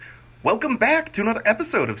Welcome back to another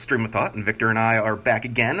episode of Stream of Thought, and Victor and I are back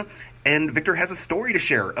again. And Victor has a story to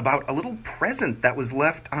share about a little present that was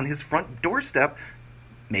left on his front doorstep,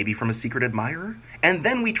 maybe from a secret admirer. And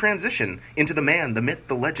then we transition into the man, the myth,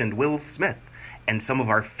 the legend, Will Smith, and some of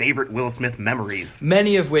our favorite Will Smith memories.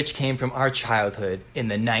 Many of which came from our childhood in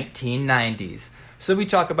the 1990s. So we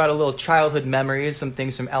talk about a little childhood memories, some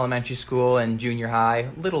things from elementary school and junior high,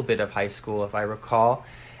 a little bit of high school if I recall.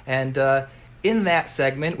 And in that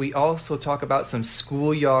segment, we also talk about some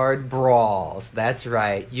schoolyard brawls. That's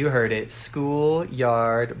right, you heard it,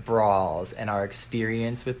 schoolyard brawls, and our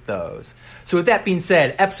experience with those. So with that being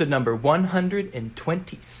said, episode number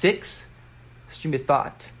 126, Stream of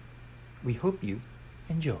Thought. We hope you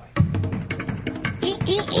enjoy.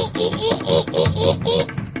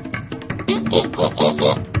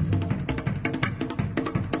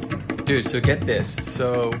 Dude, so get this.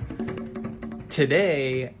 So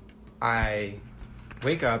today I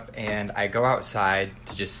wake up and I go outside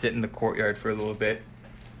to just sit in the courtyard for a little bit,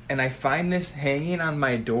 and I find this hanging on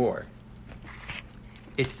my door.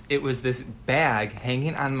 It was this bag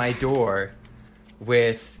hanging on my door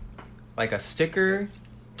with like a sticker,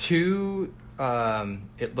 two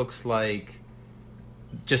it looks like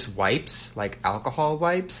just wipes, like alcohol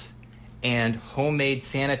wipes, and homemade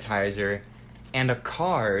sanitizer, and a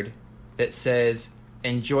card that says,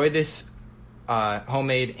 "Enjoy this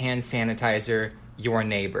homemade hand sanitizer, your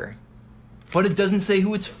neighbor." But it doesn't say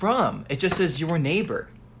who it's from. It just says your neighbor.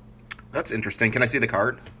 That's interesting. Can I see the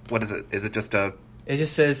card? What is it? Is it just a... It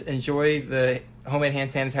just says, "Enjoy the homemade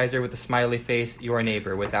hand sanitizer with a smiley face, your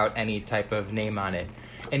neighbor," without any type of name on it.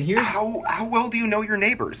 And here's... How well do you know your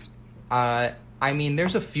neighbors? I mean,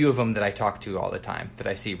 there's a few of them that I talk to all the time, that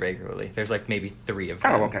I see regularly. There's like maybe 3 of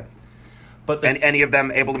them. Oh, okay. But And any of them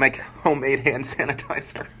able to make homemade hand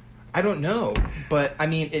sanitizer? I don't know, but I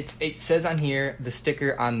mean, it says on here, the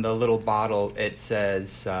sticker on the little bottle, it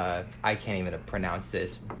says, I can't even pronounce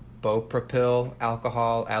this, Bopropyl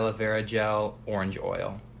alcohol, aloe vera gel, orange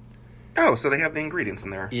oil. Oh, so they have the ingredients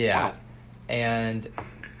in there. Yeah, Wow. and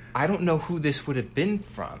I don't know who this would have been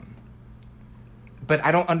from, but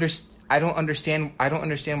I don't understand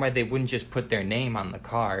why they wouldn't just put their name on the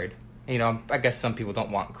card. You know, I guess some people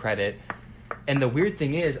don't want credit. And the weird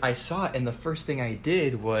thing is, I saw it, and the first thing I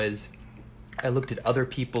did was I looked at other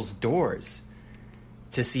people's doors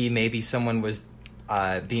to see maybe someone was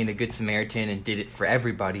being a good Samaritan and did it for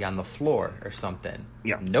everybody on the floor or something.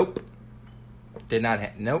 Yeah. Nope. Did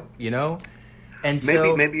not. Nope. You know. And Maybe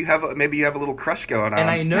so maybe you have a little crush going on.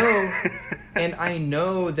 and I know, and I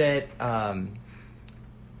know that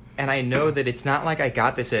it's not like I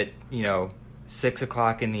got this at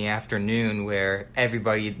 6:00 in the afternoon where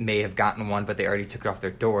everybody may have gotten one, but they already took it off their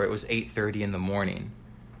door. It was 8:30 in the morning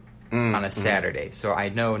on a Saturday. So I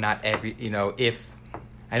know not every, if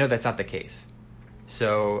I know that's not the case.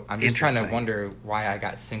 So I'm just trying to wonder why I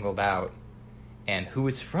got singled out and who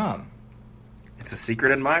it's from. It's a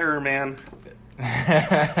secret admirer, man.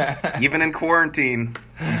 Even in quarantine,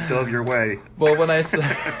 you still have your way. Well, when I saw...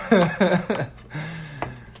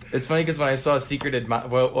 It's funny because when I saw Secret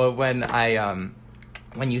when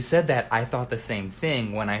you said that, I thought the same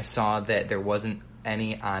thing when I saw that there wasn't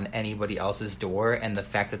any on anybody else's door, and the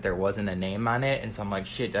fact that there wasn't a name on it, and so I'm like,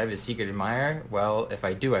 shit, do I have a secret admirer? Well, if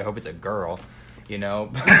I do, I hope it's a girl, Wait,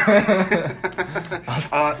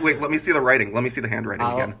 let me see the writing. Let me see the handwriting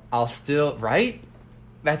again. I'll still... Right?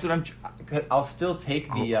 That's what I'll still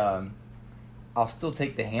take the... I'll still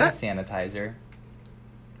take the hand sanitizer.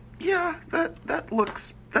 Yeah, that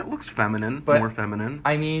looks feminine, But, more feminine.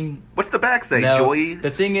 I mean... What's the back say? No, Joy?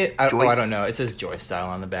 the thing is... I Joyce? don't know. It says Joy Style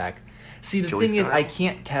on the back. See, the Joy thing is, Style? I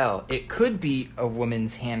can't tell. It could be a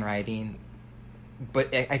woman's handwriting,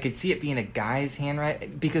 but I could see it being a guy's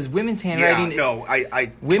handwriting, because women's handwriting... Yeah, no,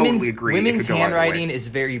 I totally agree. Women's It could go either way. handwriting is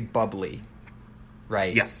very bubbly,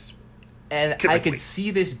 right? Yes. And Typically. I could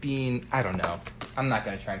see this being... I don't know. I'm not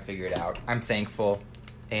going to try and figure it out. I'm thankful,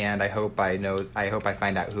 and I hope I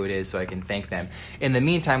find out who it is so I can thank them. In the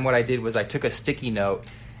meantime, what I did was I took a sticky note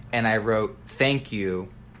and I wrote "thank you"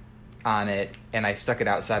 on it, and I stuck it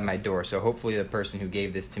outside my door. So hopefully the person who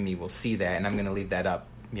gave this to me will see that, and I'm going to leave that up,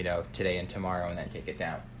 today and tomorrow, and then take it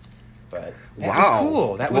down. But that was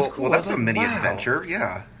cool. That was cool. Well, that's a like, mini wow. adventure.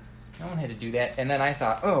 Yeah. No one had to do that. And then I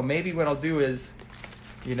thought, oh, maybe what I'll do is,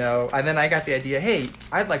 and then I got the idea, hey,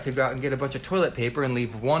 I'd like to go out and get a bunch of toilet paper and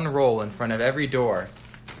leave one roll in front of every door.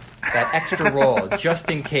 That extra roll,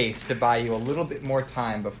 just in case, to buy you a little bit more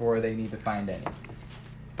time before they need to find any.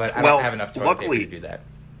 But I don't have enough toilet paper to do that.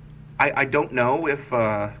 I don't know if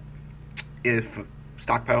stockpiles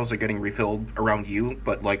are getting refilled around you,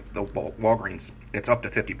 but like the Walgreens, it's up to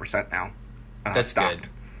 50% now. That's stocked. good.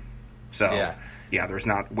 So Yeah. yeah, there's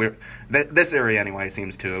not this area anyway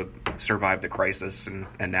seems to survive the crisis, and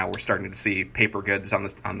now we're starting to see paper goods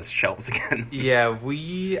on the shelves again. Yeah,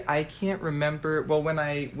 I can't remember. Well, when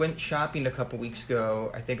I went shopping a couple weeks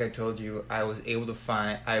ago, I think I told you I was able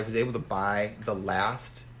to buy the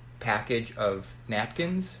last package of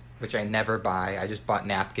napkins, which I never buy. I just bought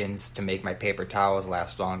napkins to make my paper towels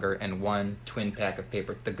last longer, and one twin pack of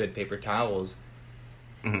the good paper towels,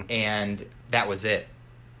 and that was it.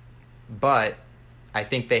 But I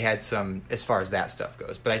think they had some, as far as that stuff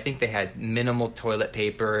goes, but I think they had minimal toilet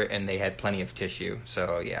paper and they had plenty of tissue.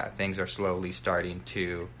 So yeah, things are slowly starting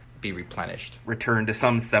to be replenished. Return to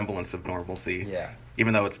some semblance of normalcy. Yeah.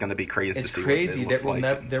 Even though it's going to be crazy It's to see crazy. what it looks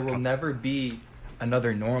like. There will never be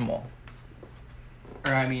another normal.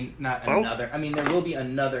 Or I mean, not another. I mean, there will be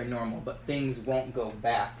another normal, but things won't go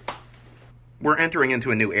back. We're entering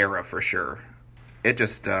into a new era for sure. It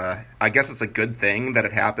just, I guess it's a good thing that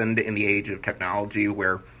it happened in the age of technology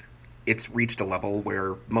where it's reached a level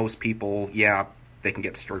where most people, yeah, they can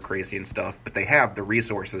get stir crazy and stuff, but they have the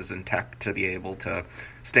resources and tech to be able to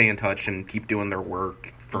stay in touch and keep doing their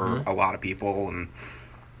work for a lot of people. And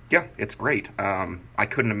yeah, it's great. I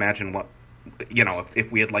couldn't imagine what,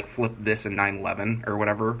 if we had like flipped this in 9/11 or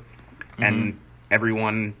whatever, and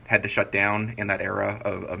everyone had to shut down in that era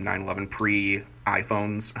of 9/11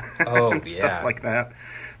 pre-iPhones and stuff like that.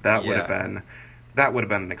 That would have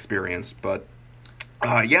been an experience. But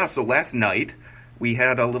so last night we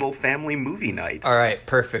had a little family movie night. All right,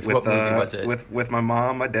 perfect. What movie was it? With my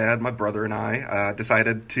mom, my dad, my brother, and I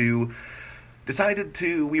decided to.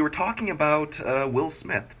 We were talking about Will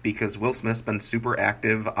Smith because Will Smith's been super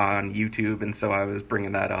active on YouTube, and so I was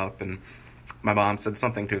bringing that up, and my mom said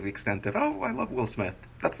something to the extent of, "Oh, I love Will Smith.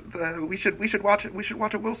 We should watch it. We should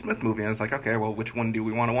watch a Will Smith movie." And I was like, "Okay, well, which one do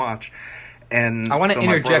we want to watch?" And I want to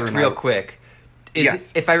interject real quick.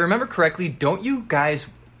 Yes. If I remember correctly, don't you guys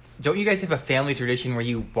have a family tradition where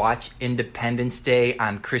you watch Independence Day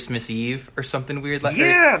on Christmas Eve or something weird like that?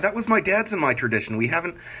 Yeah, that was my dad's and my tradition. We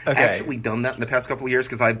haven't actually done that in the past couple of years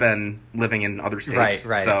because I've been living in other states.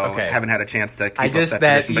 Right. So haven't had a chance to keep up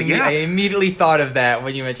that tradition. But I immediately thought of that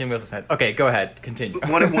when you mentioned Will Smith. Okay, go ahead. Continue.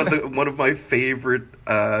 one of my favorite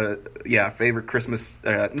Christmas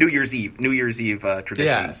New Year's Eve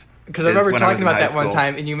traditions. Because I remember talking about that one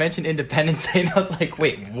time, and you mentioned Independence Day, and I was like,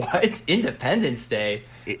 "Wait, what? Independence Day?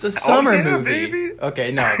 It's a summer movie." Baby.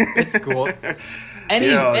 Okay, no, it's cool.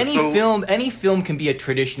 Any film can be a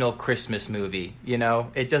traditional Christmas movie.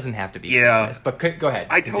 It doesn't have to be Christmas. But go ahead.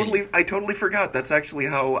 I totally forgot. That's actually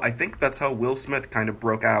how Will Smith kind of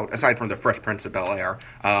broke out. Aside from the Fresh Prince of Bel-Air,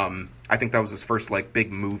 I think that was his first big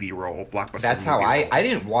movie role, blockbuster. That's how I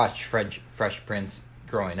didn't watch Fresh Prince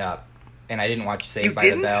growing up. And I didn't watch Saved by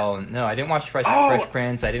the Bell. No, I didn't watch Fresh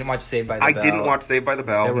Prince. I didn't watch Saved by the Bell. I didn't watch Saved by the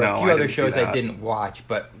Bell. There were a few other shows I didn't watch,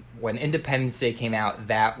 but when Independence Day came out,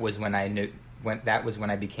 that was when I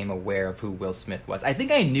became aware of who Will Smith was. I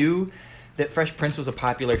think I knew that Fresh Prince was a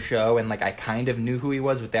popular show, and I kind of knew who he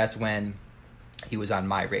was, but that's when he was on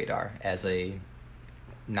my radar as a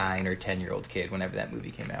 9 or 10-year-old kid. Whenever that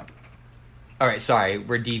movie came out. All right, sorry,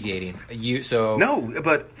 we're deviating. Will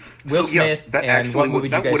Smith, and what movie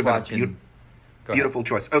did you guys watch? Beautiful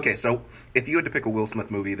choice. Okay, so if you had to pick a Will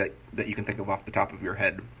Smith movie that you can think of off the top of your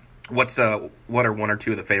head, what are one or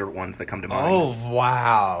two of the favorite ones that come to mind? Oh,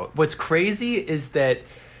 wow. What's crazy is that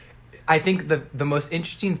I think the most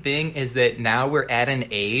interesting thing is that now we're at an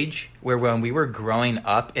age where when we were growing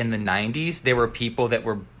up in the 90s, there were people that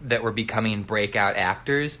were becoming breakout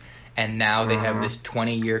actors. And now they have this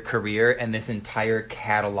 20-year career and this entire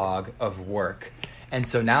catalog of work. And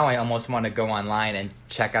so now I almost want to go online and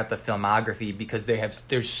check out the filmography because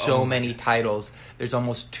there's so many titles. There's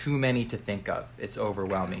almost too many to think of. It's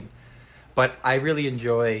overwhelming. But I really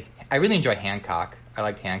enjoy Hancock. I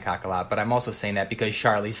liked Hancock a lot, but I'm also saying that because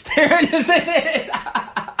Charlize Theron is in it.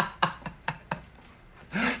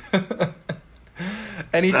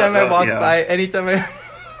 Anytime I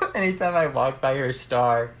walk by her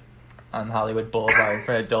star on Hollywood Boulevard in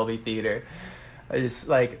front of Dolby Theater, I just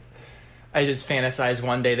fantasize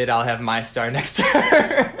one day that I'll have my star next to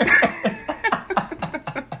her.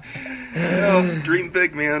 Dream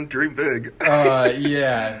big, man. Dream big.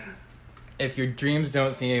 Yeah. If your dreams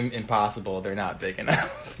don't seem impossible, they're not big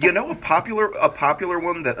enough. A popular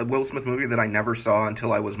one, a Will Smith movie that I never saw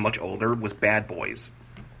until I was much older was Bad Boys.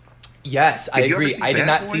 Yes, I agree. I did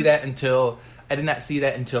not see that until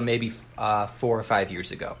maybe 4 or 5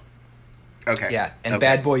 years ago. Okay. Yeah, and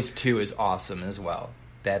Bad Boys 2 is awesome as well.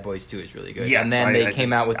 Bad Boys 2 is really good. Yes, and then they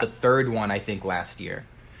came out with the third one, I think, last year.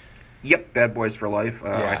 Yep, Bad Boys for Life.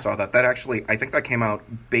 I saw that. That actually, I think that came out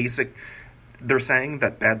they're saying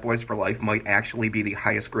that Bad Boys for Life might actually be the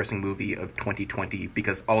highest grossing movie of 2020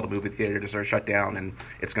 because all the movie theaters are shut down and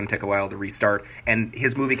it's going to take a while to restart. And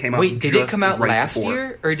his movie came out. Wait, did it come out right last before.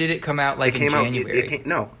 year or did it come out like in January?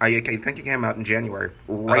 I think it came out in January,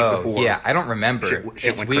 right before. Yeah, I don't remember. Shit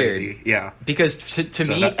it's went weird. Crazy. Yeah, because to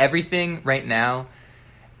me, everything right now,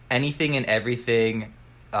 anything and everything,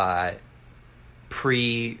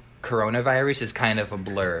 pre-coronavirus is kind of a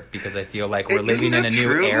blur because I feel like we're living in a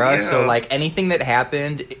new era. Yeah. So like anything that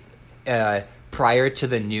happened prior to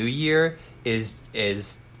the new year is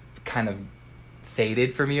kind of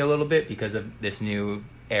faded for me a little bit because of this new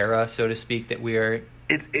era, so to speak, that we're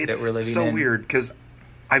living so in. Weird because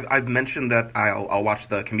I've mentioned that I'll watch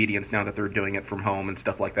the comedians now that they're doing it from home and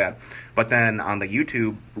stuff like that. But then on the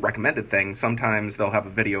YouTube recommended thing, sometimes they'll have a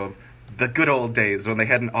video of the good old days when they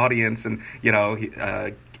had an audience and,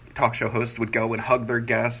 talk show hosts would go and hug their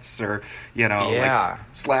guests or, like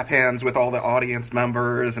slap hands with all the audience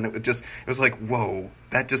members. And it was like, whoa,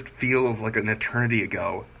 that just feels like an eternity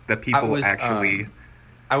ago that people actually...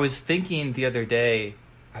 I was thinking the other day,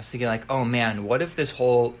 like, oh man, what if this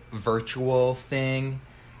whole virtual thing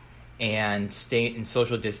and state and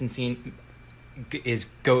social distancing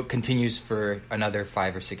continues for another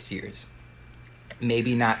 5 or 6 years?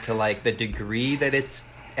 Maybe not to like the degree that it's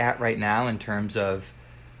at right now in terms of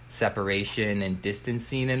separation and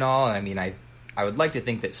distancing and all. I mean, I would like to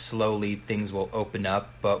think that slowly things will open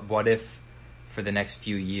up, but what if for the next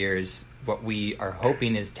few years what we are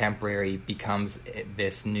hoping is temporary becomes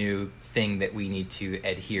this new thing that we need to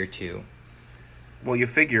adhere to? Well, you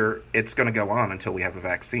figure it's going to go on until we have a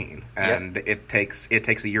vaccine, and it takes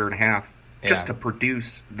a year and a half just to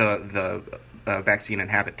produce the vaccine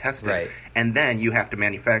and have it tested, right. And then you have to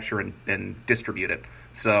manufacture and distribute it.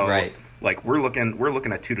 So, right. Like we're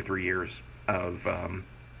looking at 2 to 3 years of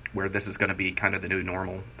where this is going to be kind of the new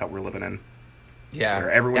normal that we're living in. Yeah,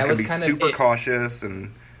 where everyone's going to be super cautious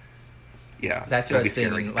and. Yeah, that's what I was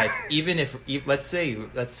saying. Like, even if let's say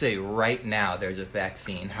right now there's a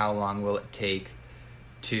vaccine, how long will it take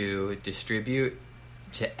to distribute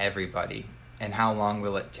to everybody? And how long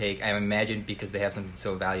will it take? I imagine because they have something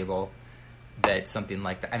so valuable that something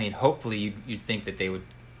like that. I mean, hopefully you'd think that they would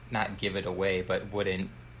not give it away, but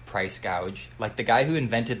wouldn't price gouge. Like the guy who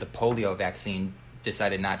invented the polio vaccine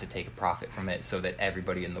decided not to take a profit from it so that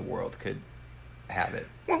everybody in the world could have it.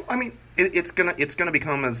 Well, I mean, it's gonna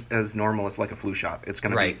become as normal as like a flu shot. It's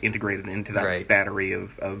gonna be integrated into that battery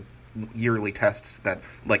of yearly tests that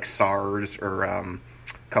like SARS or a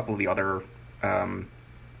couple of the other. I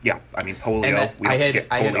mean, polio.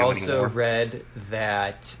 I had also read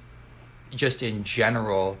that just in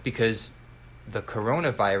general, because the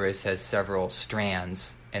coronavirus has several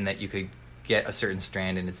strands, and that you could get a certain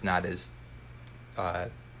strand and it's not as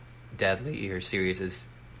deadly or serious as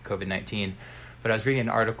COVID-19. But I was reading an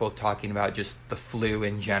article talking about just the flu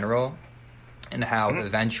in general and how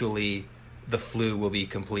eventually the flu will be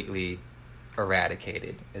completely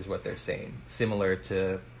eradicated, is what they're saying. Similar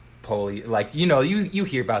to polio. Like, you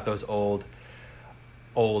hear about those old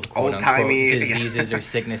quote-unquote diseases or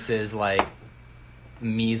sicknesses like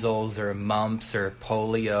measles or mumps or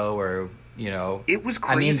polio or, It was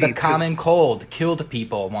crazy. I mean, the common cold killed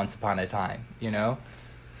people once upon a time,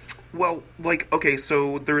 Well, like, okay,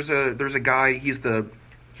 so there's a guy. He's the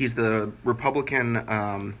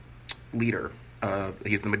Republican leader.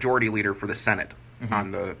 He's the majority leader for the Senate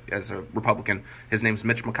as a Republican. His name's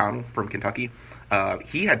Mitch McConnell from Kentucky.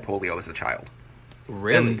 He had polio as a child.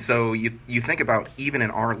 Really? And so you think about even in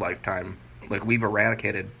our lifetime, like we've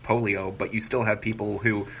eradicated polio, but you still have people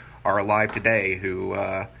who are alive today who,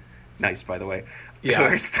 nice by the way. Yeah. Who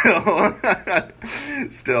are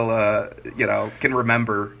still, can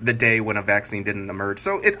remember the day when a vaccine didn't emerge.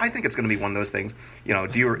 So I think it's going to be one of those things. Do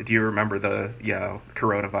you remember the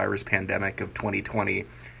coronavirus pandemic of 2020?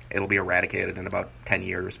 It'll be eradicated in about 10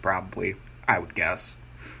 years, probably. I would guess.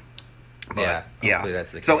 But, hopefully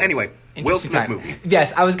that's the case. So anyway, Will Smith movie.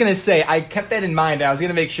 Yes, I was going to say, I kept that in mind. I was going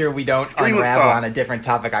to make sure we don't unravel on a different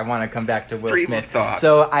topic. I want to come back to Will Smith.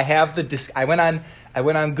 So I have I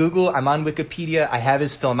went on Google. I'm on Wikipedia. I have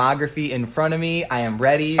his filmography in front of me. I am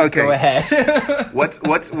ready. Okay. Go ahead. Is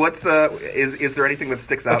there anything that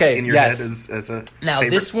sticks out in your head as a Now,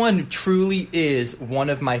 favorite? this one truly is one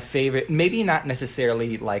of my favorite, maybe not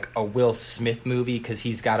necessarily like a Will Smith movie because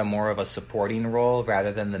he's got a more of a supporting role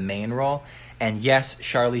rather than the main role. And yes,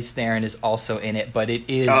 Charlize Theron is also in it, but it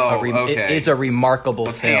is it is a remarkable film.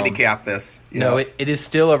 Let's handicap this. No, it is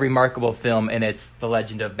still a remarkable film, and it's The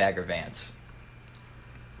Legend of Bagger Vance.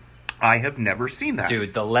 I have never seen that.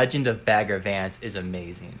 Dude, The Legend of Bagger Vance is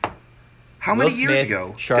amazing. How many years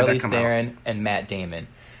ago Charlize Theron and Matt Damon.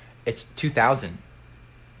 It's 2000.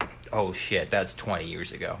 Oh shit, that's 20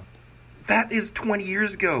 years ago. That is 20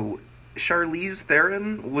 years ago. Charlize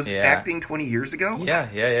Theron was Yeah. acting 20 years ago?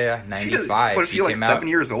 Yeah. 95. What, is she like 7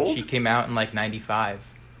 years old? She came out in like 95.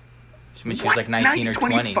 When she was What? like 19 or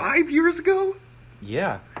 20. 25 years ago?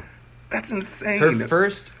 Yeah. That's insane.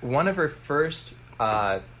 One of her first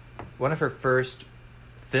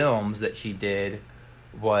films that she did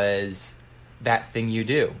was That Thing You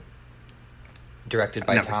Do, directed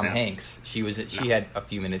by Tom Hanks. She had a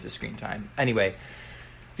few minutes of screen time. Anyway,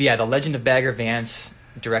 but yeah, The Legend of Bagger Vance,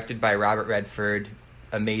 directed by Robert Redford.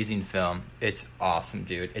 Amazing film. It's awesome,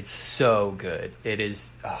 dude. It's so good. It is.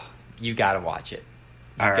 Oh, you gotta watch it.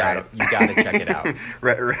 You gotta check it out.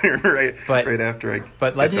 right after I.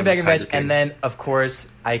 But Legend of Bagger Vance, and then of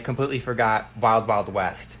course I completely forgot Wild Wild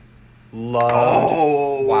West.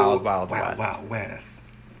 Loved Wild West. Wild West.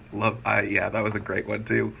 Yeah, that was a great one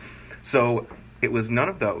too. So it was none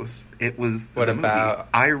of those. It was what about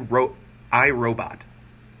movie iRobot?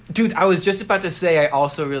 Dude, I was just about to say I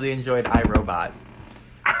also really enjoyed iRobot.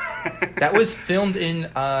 That was filmed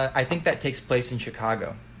in. I think that takes place in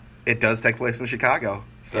Chicago. It does take place in Chicago,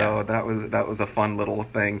 so yeah. that was a fun little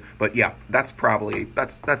thing. But yeah, that's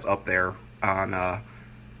up there on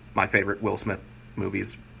my favorite Will Smith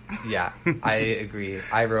movies. Yeah, I agree.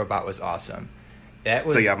 iRobot was awesome.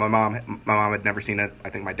 So yeah, my mom had never seen it. I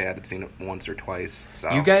think my dad had seen it once or twice.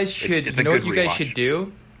 So you guys should. You know what you guys should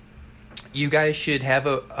do? You guys should have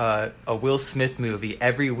a Will Smith movie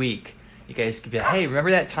every week. You guys could be like, hey,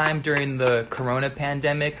 remember that time during the Corona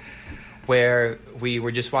pandemic where we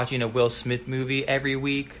were just watching a Will Smith movie every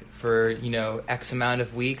week for, X amount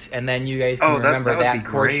of weeks, and then you guys can remember that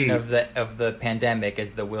portion of the pandemic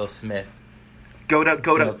as the Will Smith. Go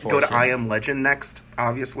to I Am Legend next,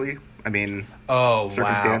 obviously. I mean,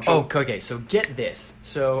 circumstantial. Wow. Oh, okay, so get this.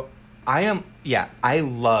 So I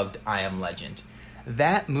loved I Am Legend.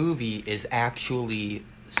 That movie is actually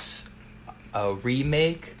a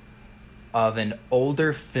remake of an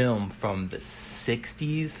older film from the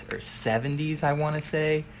 60s or 70s, I want to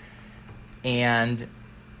say. And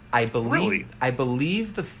I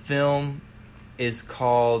believe the film is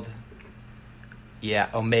called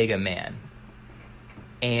Omega Man.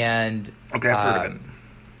 And okay, I've heard of it.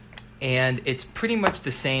 And it's pretty much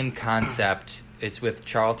the same concept. It's with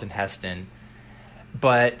Charlton Heston.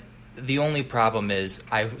 But the only problem is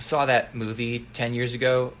I saw that movie 10 years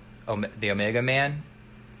ago, The Omega Man,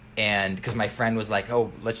 and because my friend was like,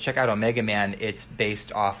 oh, let's check out Omega Man. It's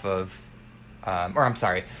based off of,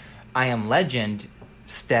 I Am Legend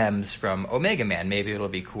stems from Omega Man. Maybe it'll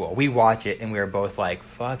be cool. We watch it, and we were both like,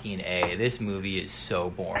 fucking A, this movie is so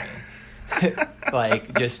boring.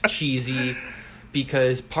 Like, just cheesy,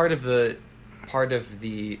 because part of the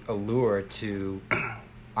allure to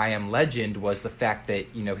I Am Legend was the fact that,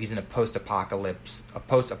 he's in a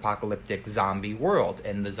post-apocalyptic zombie world,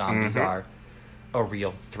 and the zombies are a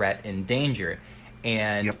real threat and danger.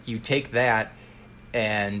 And you take that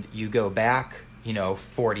and you go back,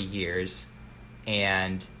 40 years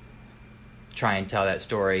and try and tell that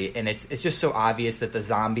story, and it's just so obvious that the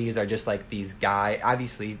zombies are just like these guys.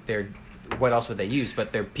 Obviously, they're, what else would they use?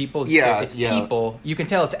 But they're people. People. You can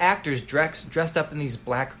tell it's actors dressed up in these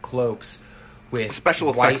black cloaks with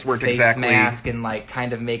special white effects weren't face exactly mask and like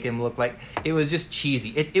kind of make him look like it was just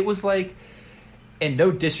cheesy. It was like, and no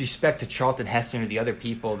disrespect to Charlton Heston or the other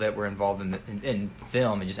people that were involved in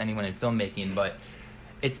film and just anyone in filmmaking, but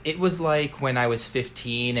it was like when I was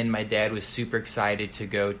 15 and my dad was super excited to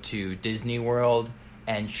go to Disney World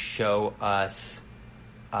and show us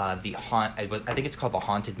I think it's called the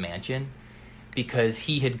Haunted Mansion, because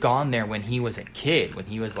he had gone there when he was a kid, when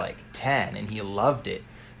he was like 10, and he loved it.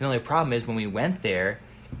 The only problem is when we went there,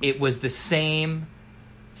 it was the same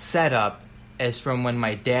setup as from when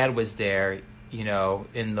my dad was there,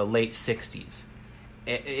 in the late 60s.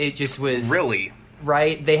 It just was... Really?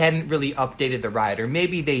 Right? They hadn't really updated the ride, or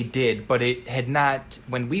maybe they did, but it had not...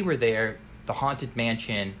 When we were there, the Haunted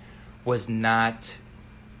Mansion was not...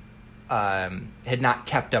 had not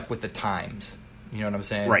kept up with the times. You know what I'm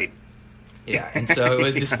saying? Right. Yeah, and so it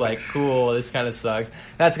was just like, cool, this kind of sucks.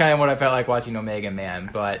 That's kind of what I felt like watching Omega Man,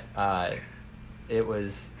 but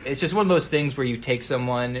it's just one of those things where you take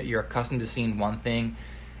someone, you're accustomed to seeing one thing,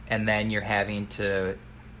 and then you're having to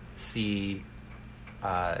see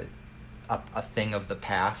a thing of the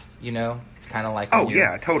past, It's kind of like...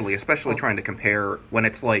 yeah, totally, especially trying to compare when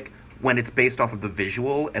it's based off of the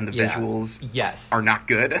visual, and the visuals are not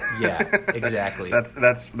good. Yeah, exactly.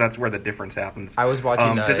 That's where the difference happens. I was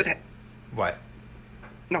watching... what?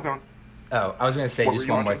 No, go on. Oh, I was going to say just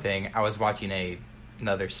one more thing. I was watching a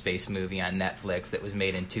another space movie on Netflix that was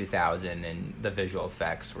made in 2000, and the visual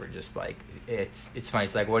effects were just like it's funny.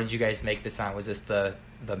 It's like, what did you guys make this on? Was this the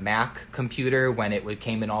Mac computer when it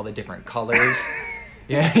came in all the different colors?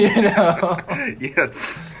 Yeah, Yes.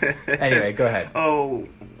 Anyway, go ahead. Oh,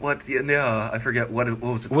 what? Yeah, I forget what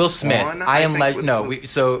was it. Will Smith. Spawn, I am think like no.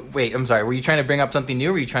 So wait, I'm sorry. Were you trying to bring up something new,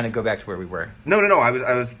 or were you trying to go back to where we were? No. I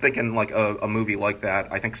was thinking like a movie like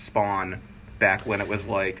that. I think Spawn, back when it was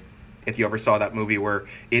like, if you ever saw that movie where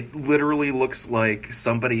it literally looks like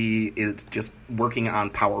somebody is just working on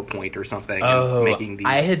PowerPoint or something and making these.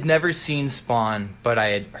 I had never seen Spawn, but I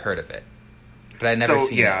had heard of it. But I'd never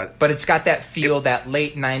seen it. But it's got that feel, that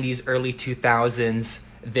late 90s, early 2000s,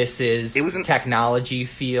 this is technology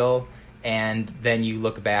feel. And then you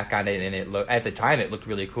look back on it, and at the time it looked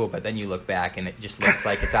really cool, but then you look back and it just looks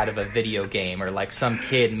like it's out of a video game, or like some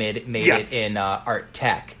kid made it in art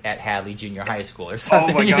tech at Hadley Junior High School or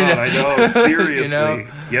something. Oh my god, I know, seriously.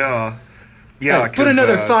 Yeah. Put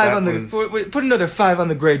another 5 on put another 5 on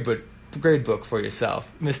the grade book for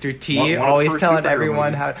yourself, Mr. T. Always telling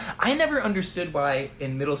everyone how. I never understood why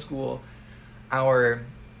in middle school our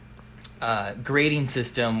grading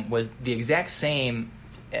system was the exact same.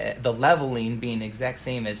 The leveling being the exact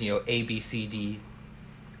same as A, B, C, D,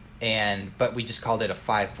 but we just called it a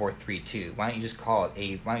 5, 4, 3, 2. Why don't you just call it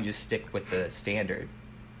A? Why don't you just stick with the standard?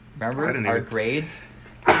 Remember our grades,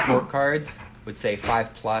 report cards would say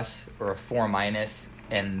 5+ or a 4-,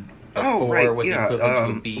 and a 4 was equivalent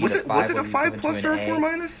to a B. Was it a 5+ or a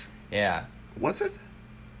 4-? Yeah. Was it?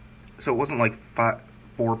 So it wasn't like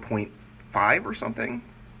 4.5 or something.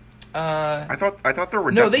 I thought there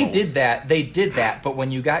were decimals. No, they did that, but when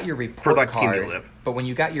you got your report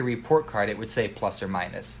card, it would say plus or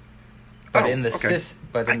minus. But in the system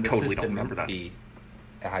it would be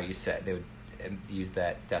how you said they would use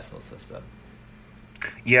that decimal system.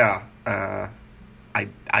 Yeah, I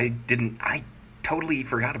totally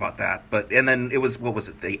forgot about that. And then it was, what was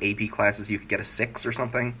it? The AP classes you could get a 6 or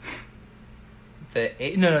something.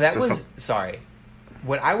 Sorry.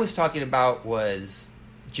 What I was talking about was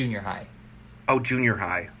junior high. Oh, junior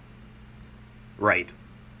high. Right.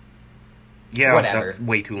 Yeah, whatever. That's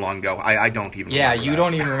way too long ago. I don't even remember. Yeah, you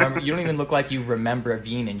don't even remember. You don't even look like you remember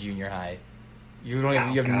being in junior high. You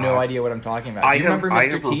have no idea what I'm talking about. Do you remember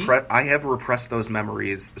Mr. T? I have repressed those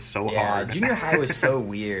memories so hard. Yeah, junior high was so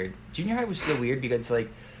weird. Junior high was so weird because like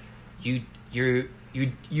you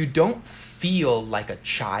don't feel like a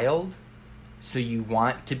child, so you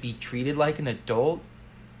want to be treated like an adult,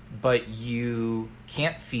 but you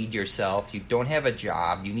can't feed yourself. You don't have a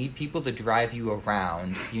job. You need people to drive you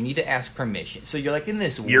around. You need to ask permission. So you're like in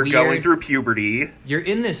this You're going through puberty. You're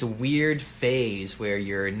in this weird phase where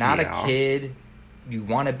you're not a kid. You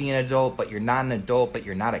want to be an adult, but you're not an adult, but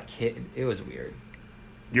you're not a kid. It was weird.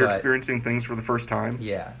 You're experiencing things for the first time.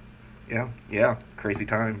 Yeah. Yeah. Crazy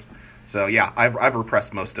times. So yeah, I've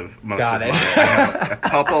repressed most of Got it. I have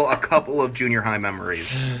a couple of junior high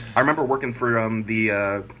memories. I remember working for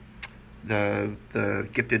the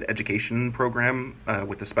gifted education program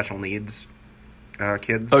with the special needs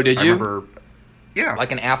kids. Oh, did you? I remember, yeah.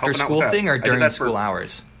 Like an after school thing or during school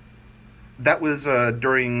hours? That was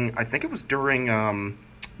during, I think it was during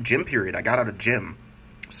gym period. I got out of gym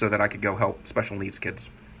so that I could go help special needs kids.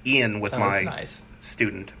 Ian was my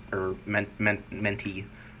student or mentee.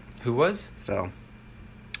 Who was? So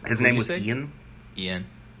his name was Ian. Ian.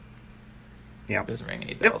 Yeah. Doesn't ring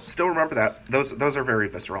any bells. Yep, still remember that. Those are very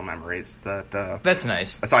visceral memories. That's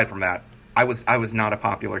nice. Aside from that, I was not a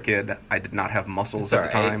popular kid. I did not have muscles at the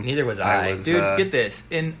time. Neither was I. Dude, get this.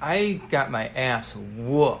 And I got my ass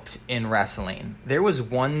whooped in wrestling. There was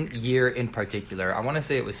one year in particular. I want to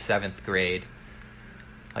say it was 7th grade.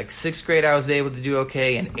 Like 6th grade, I was able to do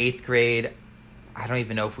okay. In 8th grade, I don't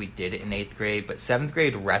even know if we did it in 8th grade, but 7th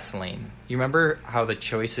grade wrestling. You remember how the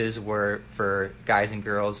choices were for guys and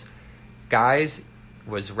girls? Guys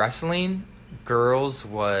was wrestling. Girls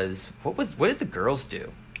was what did the girls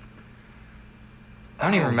do? I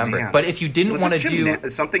don't even remember. Man. But if you didn't want to do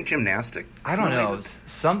something gymnastic, I don't know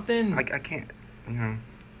something. I can't. You know.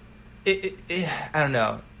 I don't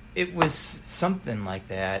know. It was something like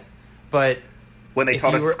that. But when they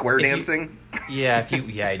taught us square dancing,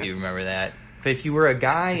 I do remember that. But if you were a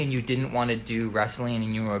guy and you didn't want to do wrestling,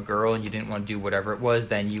 and you were a girl and you didn't want to do whatever it was,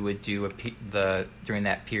 then you would do during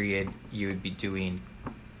that period you would be doing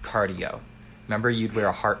cardio. Remember, you'd wear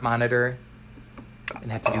a heart monitor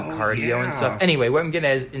and have to do cardio and stuff. Anyway, what I'm getting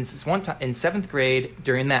at is in 7th grade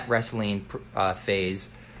during that wrestling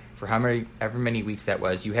phase, for however many weeks that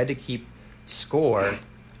was, you had to keep score.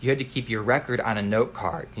 You had to keep your record on a note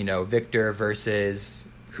card. You know, Victor versus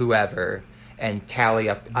whoever. and tally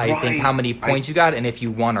up, I think, Right. how many points you got and if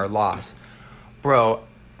you won or lost. Bro,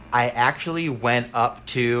 I actually went up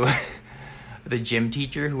to the gym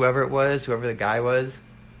teacher, whoever the guy was.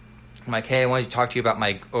 I'm like, hey, I wanted to talk to you about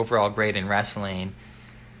my overall grade in wrestling.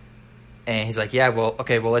 And he's like, yeah, well,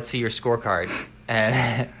 okay, well, let's see your scorecard.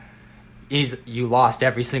 And you lost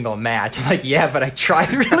every single match. I'm like, yeah, but I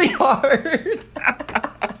tried really hard.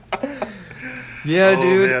 Yeah, Oh,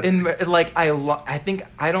 dude. man. And like, I think,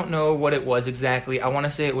 I don't know what it was exactly. I want to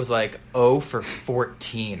say it was like 0 for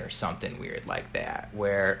 14 or something weird like that.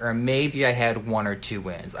 Or maybe I had 1 or 2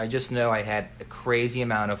 wins. I just know I had a crazy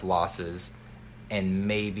amount of losses and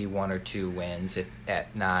maybe 1 or 2 wins, if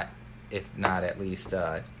not at least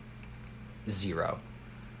 0.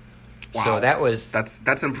 Wow. So that was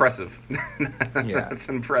that's impressive. Yeah. That's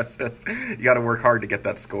impressive. You got to work hard to get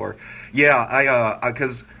that score. Yeah, I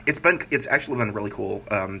because it's actually been really cool.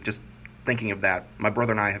 Just thinking of that, my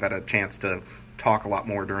brother and I have had a chance to talk a lot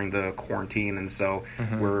more during the quarantine, and so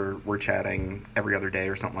we're chatting every other day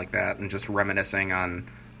or something like that, and just reminiscing on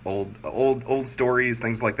old stories,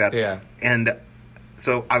 things like that. Yeah. And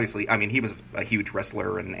so obviously, I mean, he was a huge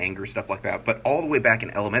wrestler and anger stuff like that. But all the way back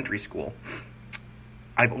in elementary school,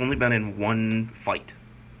 I've only been in one fight,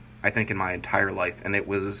 I think, in my entire life, and I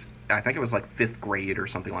think it was like 5th grade or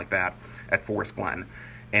something like that at Forest Glen,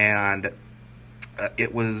 and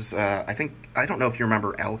it was I don't know if you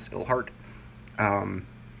remember Alex Ilhart.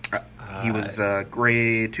 He was 2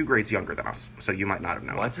 grades younger than us, so you might not have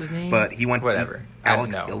known. What's his name? But he went whatever.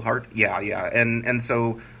 Alex No. Ilhart. Yeah, and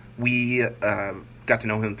so we got to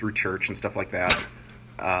know him through church and stuff like that.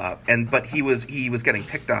 But he was getting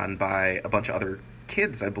picked on by a bunch of other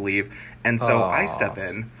kids, I believe, and so I step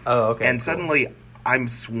in. Oh, okay. And cool. suddenly I'm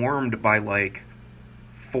swarmed by like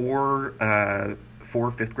 4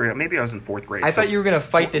 5th grade. Maybe I was in 4th grade. I thought you were gonna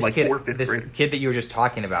fight this like kid, 4th, 5th grade. kid that you were just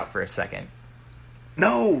talking about for a second.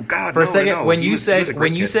 No, God, For a no, second, no. when He you was a said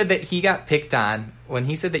great kid. that he got picked on,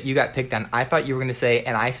 I thought you were going to say,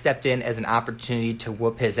 and I stepped in as an opportunity to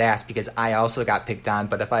whoop his ass because I also got picked on.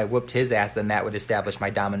 But if I whooped his ass, then that would establish my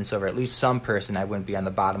dominance over at least some person. I wouldn't be on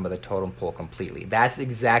the bottom of the totem pole completely. That's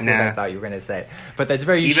exactly what I thought you were going to say. But that's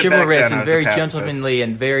very Even back chivalrous then, I and was a very pacifist. gentlemanly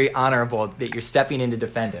and very honorable that you're stepping in to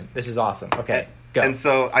defend him. This is awesome. Okay, go. And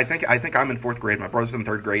so I think I'm in 4th grade. My brother's in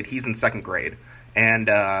 3rd grade. He's in 2nd grade, and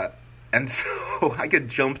so I get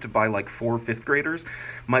jumped by like 4 5th graders.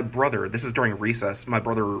 My brother, this is during recess. My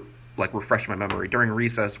brother like refreshed my memory during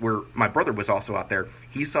recess, where my brother was also out there.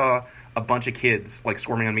 He saw a bunch of kids like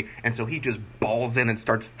swarming on me, and so he just balls in and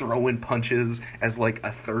starts throwing punches as like a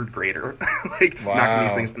 3rd grader, like knocking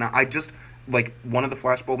these things. Now I just like one of the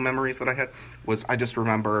flashbulb memories that I had was I just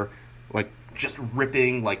remember like just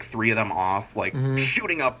ripping like 3 of them off, like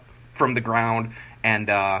shooting up from the ground, and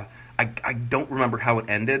I don't remember how it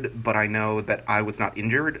ended, but I know that I was not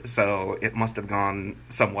injured, so it must have gone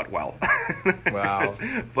somewhat well. Wow.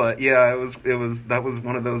 But yeah, that was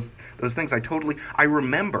one of those things I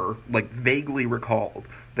remember, like vaguely recalled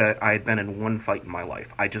that I had been in one fight in my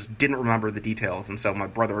life. I just didn't remember the details, and so my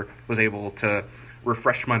brother was able to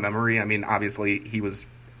refresh my memory. I mean, obviously he was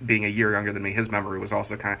being a year younger than me, his memory was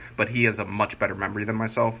also but he has a much better memory than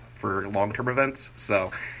myself for long-term events, so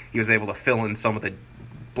he was able to fill in some of the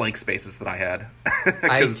blank spaces that I had.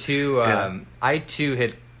 I too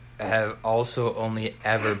have also only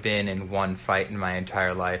ever been in one fight in my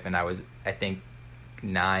entire life, and I think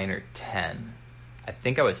 9 or 10. I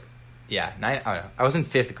think I was 9. I don't know. I was in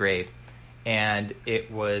 5th grade, and I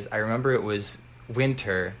remember it was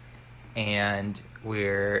winter, and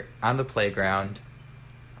we're on the playground,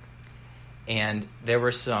 and there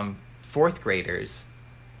were some 4th graders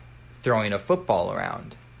throwing a football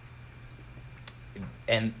around.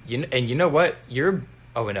 And you know what?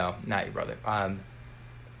 Oh no, not your brother.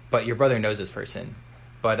 But your brother knows this person.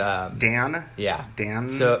 But Dan? Yeah. Dan?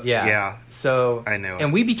 So yeah. Yeah. So I know.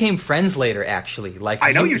 And we became friends later actually. Like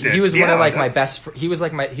I know you did. He was one of like my that's- best he was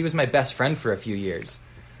my best friend for a few years.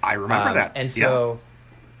 I remember that. And so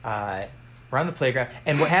we're on the playground,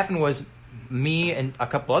 and what happened was me and a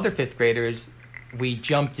couple other 5th graders, we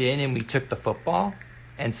jumped in and we took the football.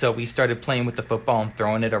 And so we started playing with the football and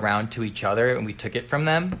throwing it around to each other, and we took it from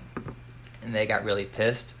them. And they got really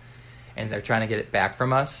pissed, and they're trying to get it back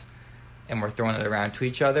from us, and we're throwing it around to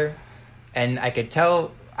each other. And I could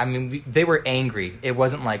tell, I mean, they were angry. It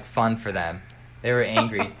wasn't like fun for them. They were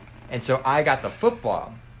angry. And so I got the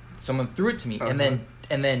football. Someone threw it to me, and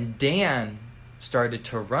then Dan started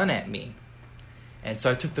to run at me. And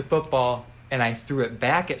so I took the football and I threw it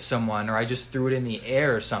back at someone, or I just threw it in the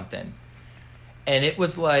air or something. And it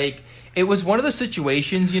was one of those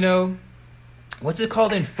situations, What's it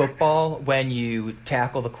called in football when you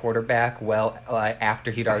tackle the quarterback after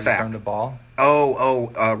he'd already sack. thrown the ball?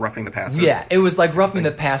 Roughing the passer. Yeah, it was like roughing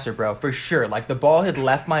the passer, bro, for sure. Like the ball had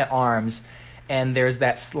left my arms, and there's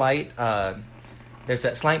that slight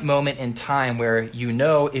moment in time where you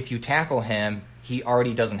know if you tackle him, he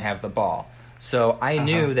already doesn't have the ball. So I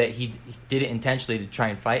knew that he did it intentionally to try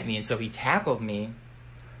and fight me, and so he tackled me.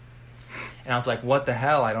 And I was like, "What the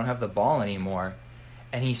hell? I don't have the ball anymore."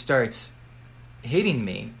 And he starts hitting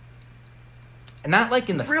me. Not like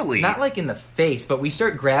in the face, but we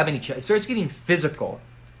start grabbing each other. It starts getting physical,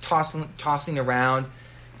 tossing around,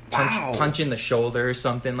 punching the shoulder or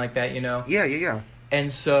something like that, you know? Yeah.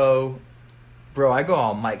 And so, bro, I go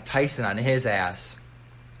all Mike Tyson on his ass.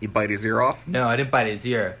 You bite his ear off? No, I didn't bite his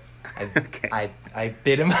ear. Okay. I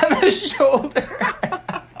bit him on the shoulder.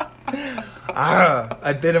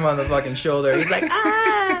 I bit him on the fucking shoulder. He's like,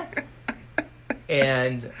 ah!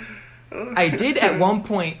 And I did at one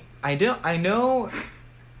point. I know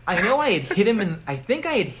I had hit him I think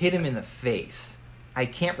I had hit him in the face. I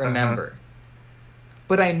can't remember.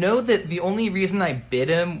 But I know that the only reason I bit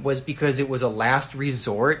him was because it was a last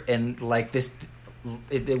resort, and like this,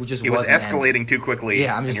 it just was escalating too quickly.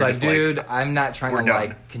 Yeah, I'm just like, dude, I'm not trying to done.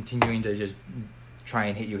 like continuing to just try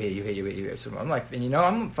and hit you. So I'm like, and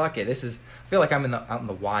I'm fuck it. I feel like I'm out in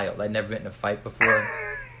the wild. I'd never been in a fight before,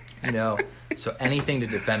 So anything to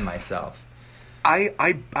defend myself.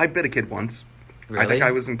 I bit a kid once. Really? I think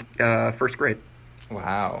I was in first grade.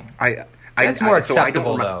 Wow. That's more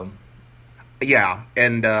acceptable though. Yeah,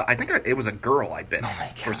 and I think it was a girl I bit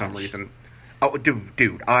for some reason. Oh,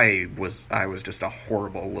 dude, I was just a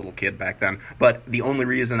horrible little kid back then. But the only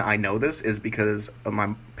reason I know this is because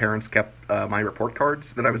my parents kept my report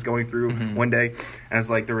cards that I was going through one day, and it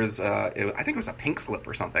was like there was I think it was a pink slip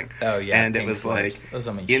or something. Oh yeah, and it was slips.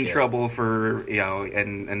 like in trouble for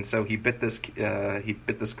and so he bit this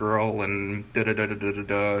girl and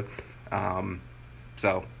da.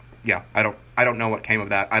 So yeah, I don't know what came of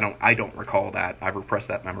that. I don't recall that. I've repressed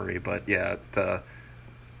that memory, but yeah.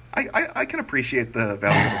 I can appreciate the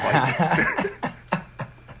value of the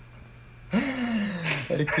bite.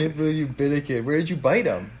 I can't believe you bit a kid. Where did you bite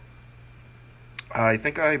him? I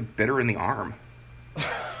think I bit her in the arm.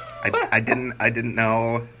 I didn't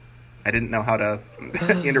know how to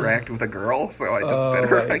interact with a girl, so I just bit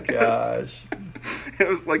her. I guess. Gosh. It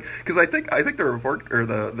was like because I think the report or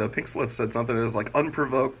the pink slip said something that was like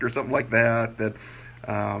unprovoked or something like that.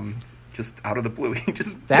 Just out of the blue, he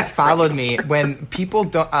just that followed me when people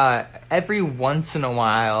don't. Every once in a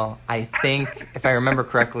while, I think, if I remember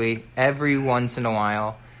correctly,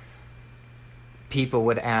 people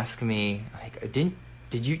would ask me like, "Didn't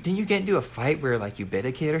you get into a fight where like you bit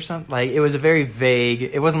a kid or something?" Like it was a very vague.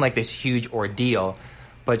 It wasn't like this huge ordeal,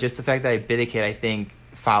 but just the fact that I bit a kid, I think,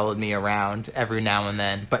 followed me around every now and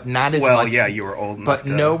then. But not as much. Well, yeah, you were old enough. But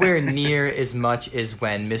nowhere near as much as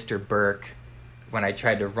when Mr. Burke. When I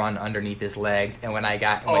tried to run underneath his legs, and when he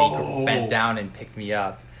bent down and picked me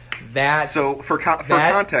up, for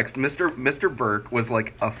context, Mr. Burke was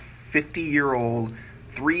like a 50-year-old,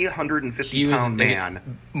 350-pound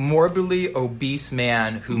man, morbidly obese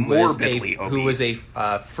man who was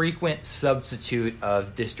a frequent substitute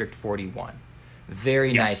of District 41.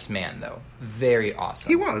 Very nice man, though. Very awesome.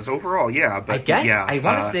 He was overall, yeah. But I guess yeah, I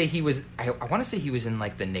want to say he was. I want to say he was in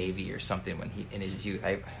like the Navy or something when he in his youth.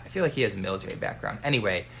 I feel like he has a military background.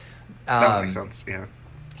 Anyway, that makes sense. Yeah.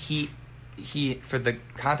 He for the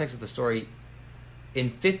context of the story, in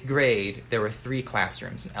 5th grade there were 3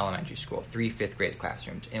 classrooms in elementary school, 3 5th grade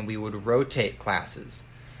classrooms, and we would rotate classes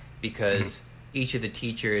because each of the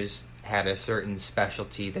teachers had a certain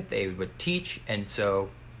specialty that they would teach, and so.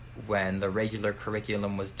 When the regular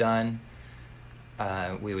curriculum was done,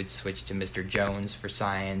 we would switch to Mr. Jones for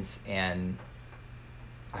science, and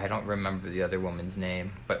I don't remember the other woman's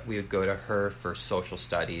name, but we would go to her for social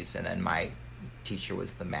studies, and then my teacher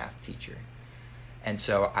was the math teacher. And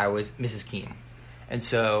so I was Mrs. Keene. And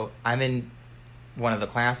so I'm in one of the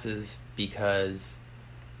classes because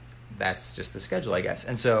that's just the schedule, I guess.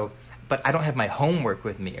 And so, but I don't have my homework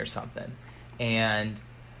with me or something. And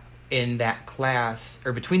in that class,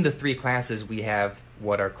 or between the 3 classes, we have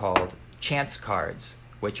what are called chance cards,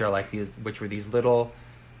 which were these little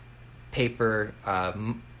paper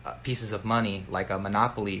pieces of money, like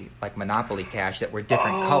Monopoly cash, that were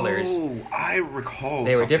different colors. Oh, I recall.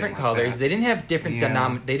 They were different like colors. That. They didn't have different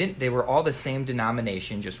They were all the same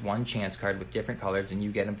denomination, just one chance card with different colors, and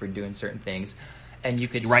you get them for doing certain things. and you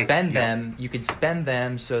could Right, spend yeah. them. You could spend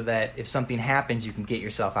them so that if something happens, you can get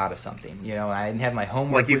yourself out of something. You know, I didn't have my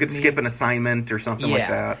homework. Like you with could me. skip an assignment or something like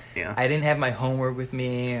that. Yeah. I didn't have my homework with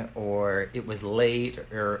me, or it was late,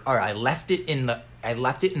 or I left it in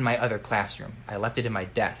my other classroom. I left it in my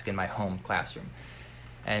desk in my home classroom,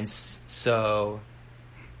 and so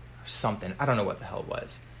something, I don't know what the hell it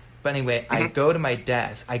was, but anyway, I go to my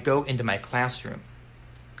desk. I go into my classroom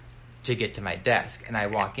to get to my desk, and I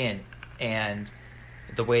walk in, and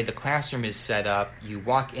the way the classroom is set up, you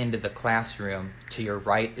walk into the classroom, to your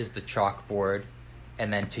right is the chalkboard,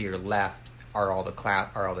 and then to your left are all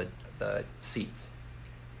the seats.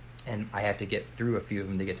 And I have to get through a few of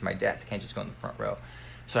them to get to my desk. I can't just go in the front row.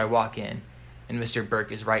 So I walk in, and Mr.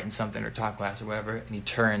 Burke is writing something or talk class or whatever, and he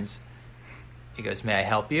turns, he goes, "May I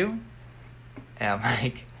help you?" And I'm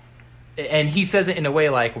like, and he says it in a way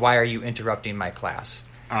like, "Why are you interrupting my class?"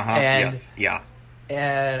 Yes. Yeah.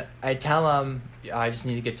 And I tell him, I just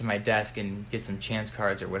need to get to my desk and get some chance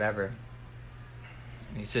cards or whatever.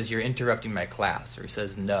 And he says, "You're interrupting my class," or he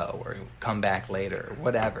says, "No," or "Come back later," or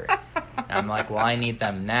whatever. And I'm like, "Well, I need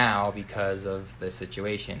them now because of the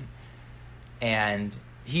situation." And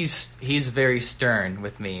he's very stern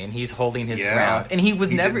with me, and he's holding his ground. And he was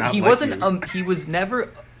he was never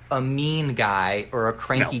a mean guy or a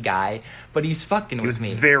cranky guy, but he's fucking with me.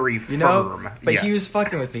 He was very firm. But he was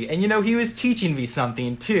fucking with me, and he was teaching me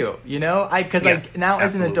something too. Now as an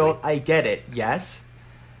absolutely. adult, I get it. Yes,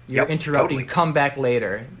 you're interrupting. Totally. Come back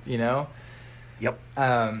later. Yep.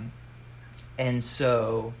 And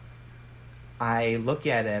so I look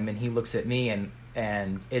at him, and he looks at me,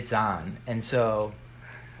 and it's on. And so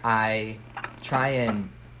I try and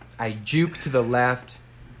I juke to the left,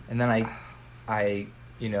 and then I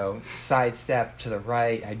sidestep to the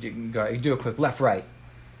right. I do a quick left right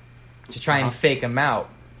to try and fake him out.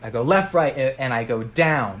 I go left right, and I go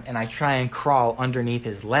down, and I try and crawl underneath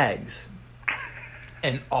his legs.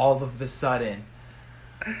 And all of a sudden,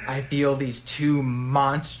 I feel these two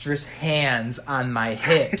monstrous hands on my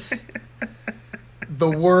hips. The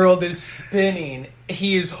world is spinning.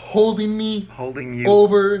 He is holding me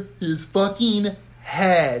over his fucking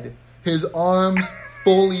head. His arms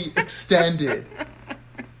fully extended.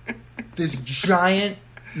 This giant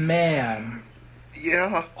man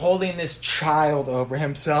holding this child over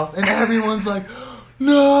himself. And everyone's like,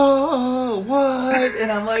 "No, what?"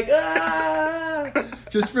 And I'm like, "Ah!"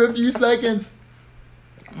 Just for a few seconds.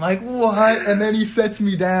 I'm like, "What?" And then he sets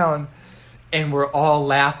me down. And we're all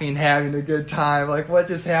laughing, having a good time. Like, what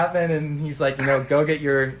just happened? And he's like, go get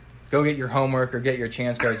your homework, or get your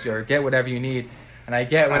chance cards, or get whatever you need. And I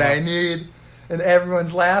get what I need. And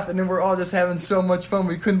everyone's laughing, and we're all just having so much fun.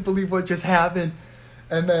 We couldn't believe what just happened.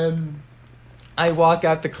 And then I walk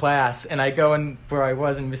out to class, and I go in where I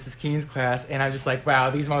was in Mrs. Keene's class, and I'm just like, wow,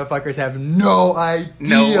 these motherfuckers have no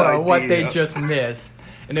idea what they just missed.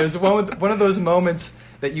 And it was one of those moments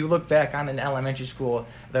that you look back on in elementary school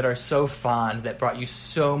that are so fond, that brought you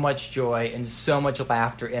so much joy and so much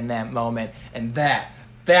laughter in that moment. And that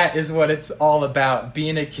is what it's all about,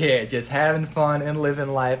 being a kid, just having fun and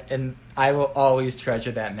living life. And I will always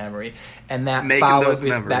treasure that memory. And that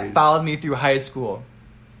followed me through high school.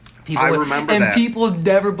 Remember that. People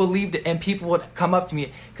never believed it. And people would come up to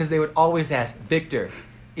me because they would always ask, "Victor,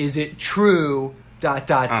 is it true ...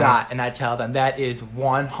 And I tell them that is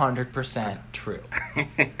 100% true.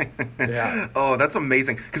 Yeah. Oh, that's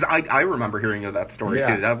amazing. Because I remember hearing of that story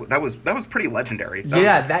too. That was pretty legendary.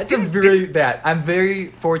 I'm very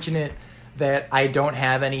fortunate that I don't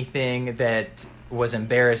have anything that was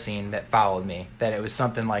embarrassing that followed me. That it was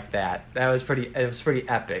something like that. It was pretty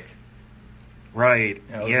epic. Right.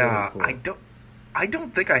 Yeah. Really cool. I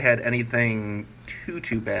don't think I had anything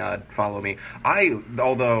too bad follow me. I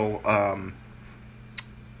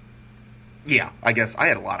guess I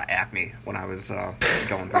had a lot of acne when I was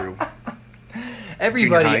going through.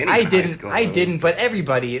 Everybody, I didn't, but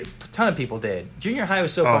everybody, a ton of people did. Junior high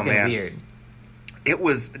was so fucking weird. It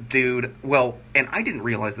was, dude. Well, and I didn't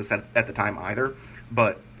realize this at the time either,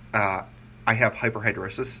 but I have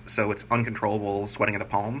hyperhidrosis, so it's uncontrollable sweating of the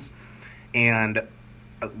palms, and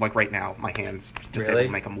like right now, my hands just able to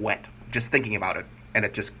make them wet just thinking about it, and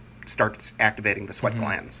it just starts activating the sweat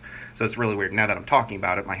glands. So it's really weird. Now that I'm talking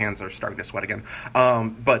about it, my hands are starting to sweat again.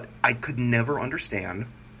 But I could never understand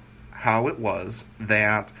how it was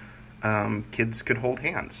that kids could hold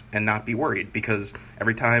hands and not be worried, because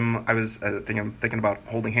every time I was thinking about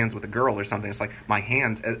holding hands with a girl or something, it's like my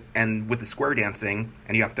hands, and with the square dancing,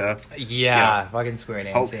 and you have to fucking square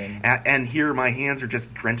dancing, and here my hands are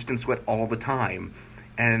just drenched in sweat all the time,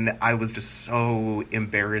 and I was just so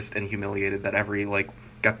embarrassed and humiliated that every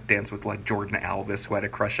got to dance with like Jordan Alvis, who I had a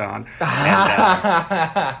crush on,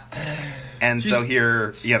 and so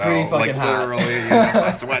here, you know, like literally, you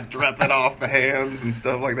know, sweat dripping off the hands and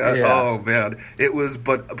stuff like that. Yeah. Oh man, it was.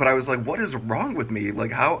 But I was like, what is wrong with me?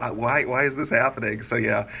 Like, why is this happening? So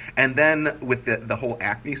yeah, and then with the whole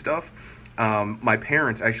acne stuff. My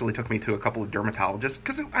parents actually took me to a couple of dermatologists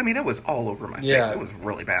because, I mean, it was all over my face. It was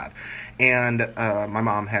really bad. And my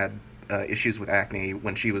mom had issues with acne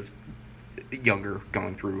when she was younger,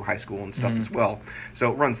 going through high school and stuff as well.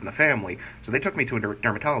 So it runs in the family. So they took me to a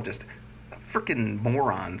dermatologist. A freaking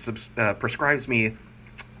moron prescribes me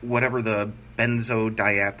whatever the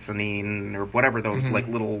benzodiazepine or whatever those like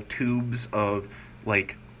little tubes of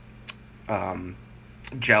like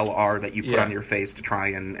gel are that you put on your face to try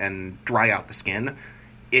and dry out the skin.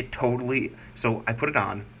 It totally... So I put it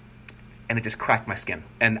on, and it just cracked my skin.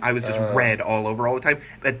 And I was just red all over all the time.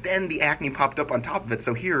 But then the acne popped up on top of it.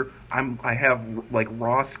 So here, I have, like,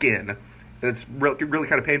 raw skin. It's really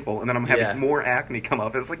kind of painful. And then I'm having more acne come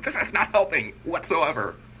up. It's like, this is not helping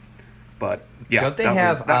whatsoever. But, yeah. Don't they don't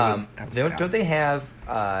they have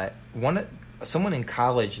someone in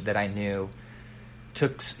college that I knew...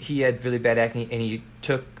 he had really bad acne, and he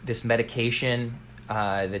took this medication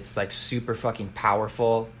that's like super fucking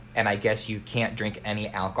powerful, and I guess you can't drink any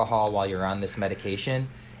alcohol while you're on this medication.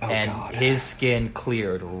 God. His skin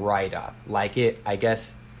cleared right up. Like I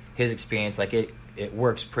guess his experience, like it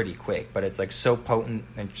works pretty quick, but it's like so potent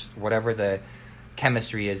and just whatever the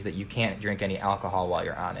chemistry is that you can't drink any alcohol while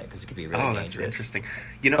you're on it because it could be really dangerous. That's interesting.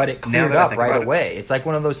 You know, but it cleared up right away. It's like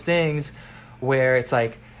one of those things where it's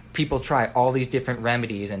like, people try all these different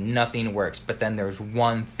remedies and nothing works, but then there's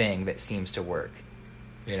one thing that seems to work.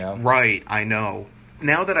 You know? Right, I know.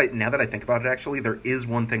 Now that I think about it, actually, there is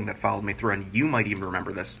one thing that followed me through, and you might even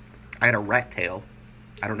remember this. I had a rat tail.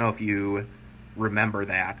 I don't know if you remember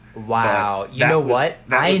that. Wow. You know what?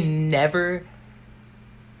 I never...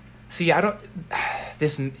 See, I don't...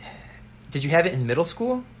 Did you have it in middle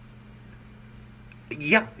school?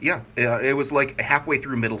 Yeah. It was like halfway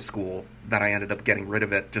through middle school that I ended up getting rid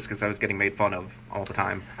of it just because I was getting made fun of all the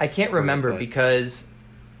time. I can't remember because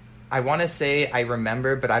I want to say I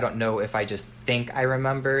remember, but I don't know if I just think I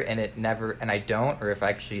remember and I don't, or if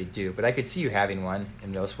I actually do. But I could see you having one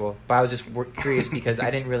in middle school. But I was just curious because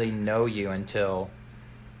I didn't really know you until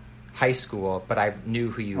high school, but I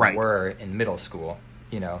knew who you were in middle school,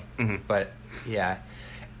 you know. Mm-hmm. But yeah,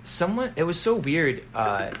 it was so weird.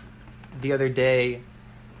 The other day,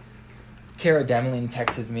 Cara Demling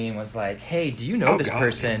texted me and was like, hey, do you know this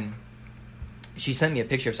person? She sent me a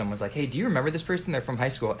picture of someone. Was like, hey, do you remember this person? They're from high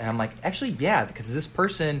school. And I'm like, actually, yeah, because this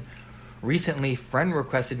person recently friend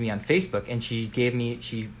requested me on Facebook, and she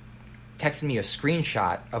texted me a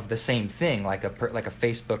screenshot of the same thing, like a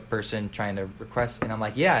Facebook person trying to request. And I'm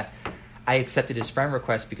like, yeah, I accepted his friend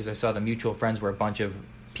request because I saw the mutual friends were a bunch of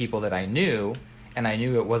people that I knew, and I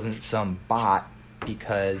knew it wasn't some bot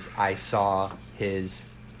because I saw his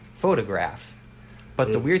photograph.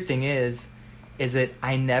 But the weird thing is that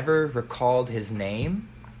I never recalled his name.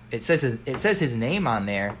 It says his name on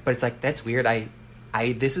there, but it's like, that's weird.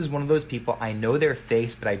 This is one of those people, I know their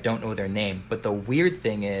face, but I don't know their name. But the weird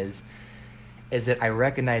thing is that I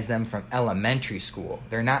recognize them from elementary school.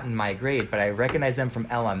 They're not in my grade, but I recognize them from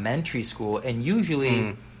elementary school. And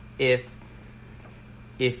usually if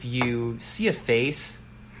you see a face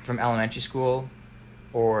from elementary school,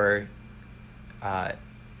 or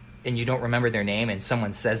and you don't remember their name and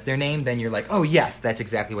someone says their name, then you're like, oh yes, that's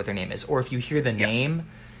exactly what their name is. Or if you hear the name,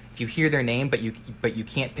 if you hear their name but you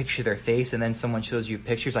can't picture their face, and then someone shows you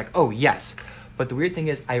pictures, like, oh yes. But the weird thing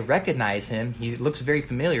is I recognize him, he looks very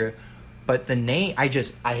familiar, but the name,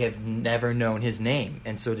 I have never known his name.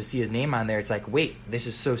 And so to see his name on there, it's like, wait, this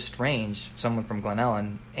is so strange, someone from Glen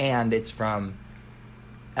Ellen, and it's from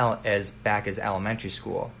as elementary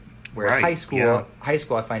school. Whereas high school,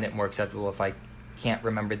 I find it more acceptable if I can't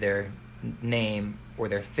remember their name or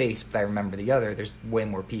their face, but I remember the other. There's way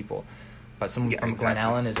more people. But someone from Glen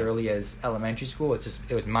Ellen as early as elementary school, it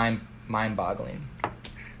was mind-boggling.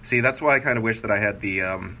 See, that's why I kind of wish that I had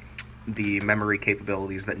the memory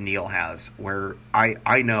capabilities that Neil has, where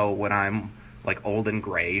I know when I'm like old and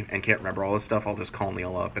gray and can't remember all this stuff, I'll just call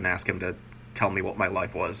Neil up and ask him to tell me what my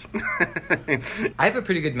life was. I have a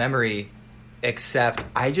pretty good memory. Except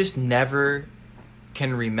I just never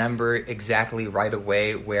can remember exactly right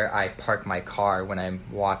away where I park my car when I'm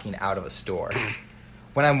walking out of a store.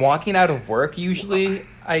 When I'm walking out of work, usually,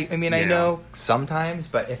 I know sometimes,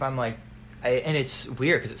 but if I'm like, and it's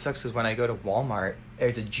weird because it sucks because when I go to Walmart,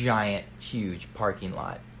 there's a giant, huge parking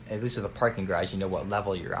lot. At least with a parking garage, you know what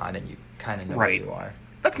level you're on, and you kind of know where you are.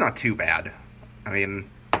 That's not too bad. I mean,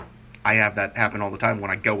 I have that happen all the time when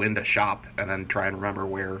I go into shop and then try and remember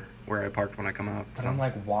where I parked when I come out. But So. I'm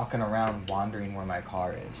like walking around wondering where my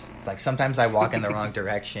car is. It's like sometimes I walk in the wrong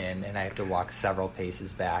direction and I have to walk several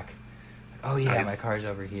paces back. Like, oh yeah, Nice. my car's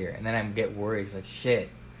over here. And then I get worried. It's like, shit,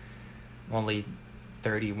 I'm only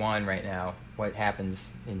 31 right now. What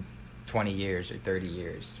happens in 20 years or 30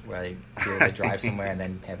 years where I be able to drive somewhere and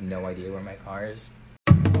then have no idea where my car is?